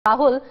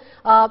Rahul,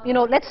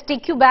 let's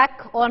take you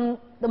back on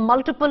the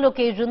multiple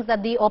occasions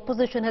that the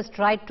opposition has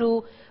tried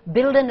to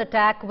build an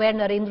attack where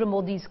Narendra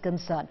Modi is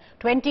concerned.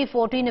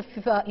 2014,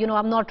 if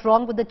I'm not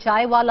wrong, with the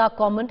chai wala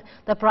comment,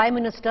 the Prime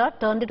Minister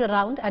turned it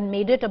around and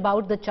made it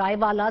about the chai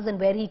walas and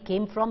where he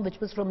came from,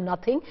 which was from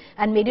nothing,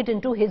 and made it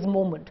into his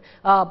moment.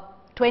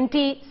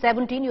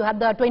 2019, you had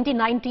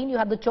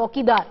the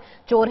Chaukidar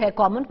Chor Hai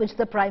comment, which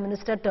the Prime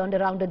Minister turned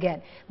around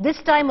again.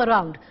 This time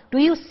around, do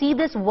you see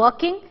this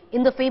working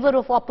in the favor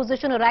of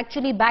opposition or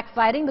actually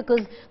backfiring?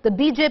 Because the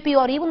BJP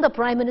or even the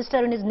Prime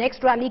Minister in his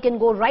next rally can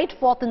go right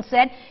forth and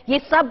said, "Ye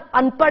sab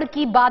unpad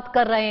ki baat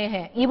kar rahe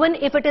hain." Even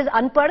if it is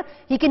unpad,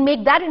 he can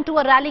make that into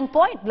a rallying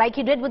point, like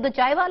he did with the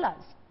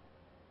chaiwalas.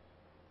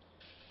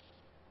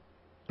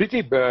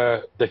 Preeti,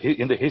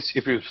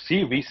 if you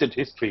see recent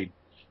history,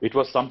 it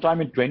was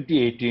sometime in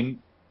 2018,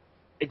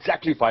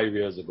 exactly 5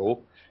 years ago,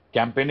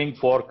 campaigning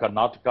for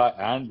Karnataka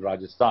and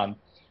Rajasthan,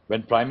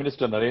 when Prime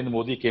Minister Narendra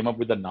Modi came up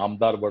with the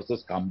Namdar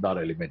versus Kamdar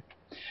element,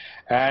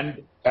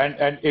 and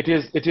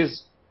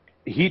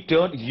he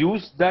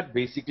used that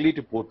basically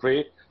to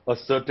portray a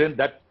certain,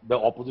 that the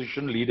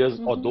opposition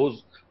leaders or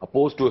those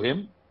opposed to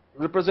him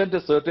represent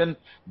a certain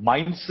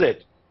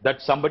mindset,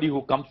 that somebody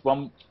who comes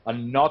from a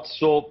not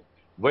so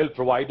well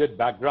provided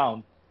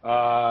background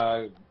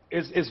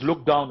is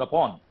looked down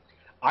upon.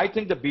 I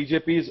think the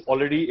BJP is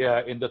already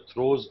in the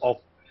throes of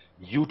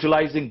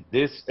utilizing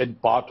this in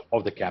part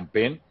of the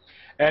campaign.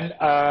 And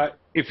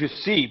if you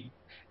see,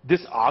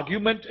 this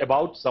argument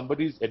about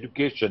somebody's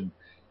education,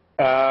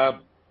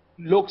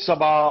 Lok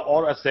Sabha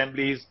or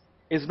assemblies,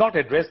 is not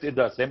addressed in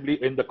the assembly,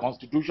 in the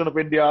Constitution of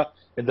India,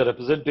 in the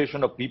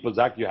Representation of People's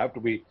Act. You have to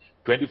be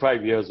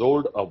 25 years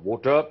old, a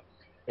voter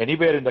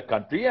anywhere in the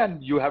country,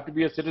 and you have to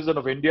be a citizen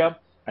of India,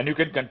 and you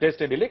can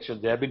contest in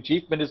elections. There have been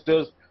chief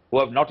ministers who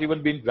have not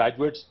even been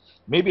graduates,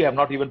 maybe have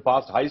not even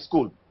passed high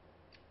school.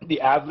 The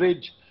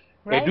average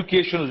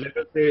education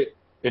level, say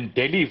in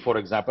Delhi, for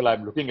example,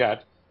 I'm looking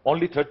at,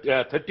 only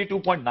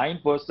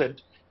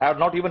 32.9% have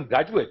not even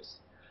graduates.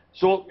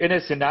 So in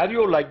a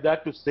scenario like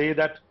that, to say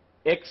that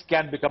X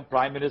can become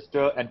Prime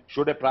Minister, and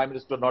should a Prime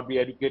Minister not be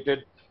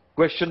educated,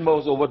 question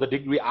marks over the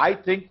degree. I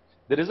think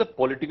there is a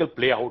political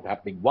play out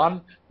happening.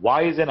 One,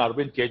 why is an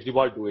Arvind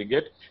Kejriwal doing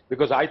it?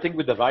 Because I think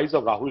with the rise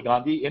of Rahul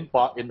Gandhi in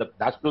the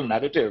national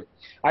narrative,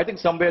 I think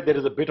somewhere there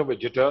is a bit of a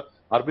jitter.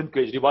 Arvind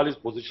Kejriwal is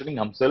positioning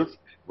himself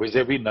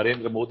vis-a-vis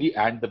Narendra Modi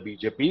and the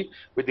BJP,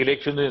 with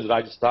elections in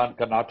Rajasthan,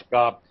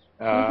 Karnataka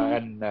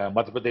and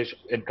Madhya Pradesh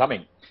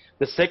incoming.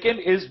 The second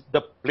is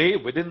the play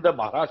within the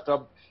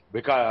Maharashtra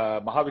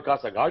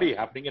Mahavikas Aghadi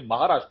happening in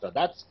Maharashtra.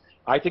 That's,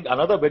 I think,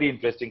 another very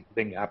interesting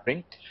thing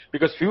happening,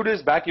 because few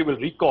days back you will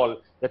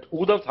recall that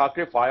Uddhav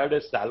Thackeray fired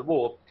a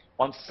salvo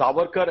on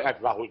Savarkar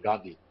at Rahul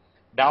Gandhi.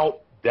 Now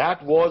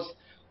that was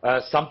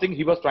something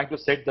he was trying to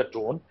set the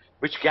tone,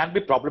 which can be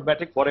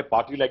problematic for a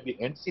party like the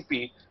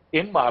NCP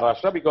in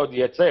Maharashtra, because he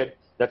had said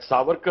that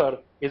Savarkar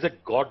is a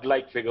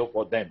godlike figure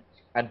for them,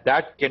 and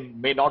that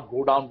may not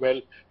go down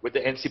well with the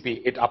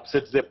NCP. It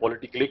upsets their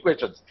political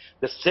equations.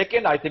 The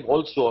second, I think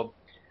also,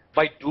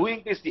 by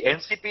doing this, the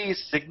NCP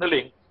is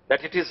signaling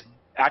that it is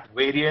at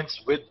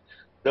variance with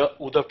the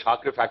Uddhav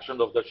Thackeray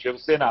faction of the Shiv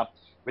Sena,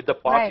 with the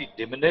party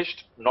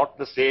diminished, not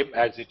the same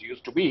as it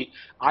used to be.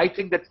 I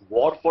think that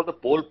war for the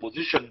pole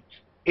position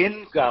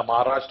in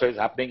Maharashtra is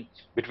happening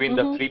between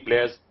the three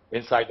players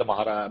inside the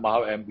Maha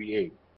MBA.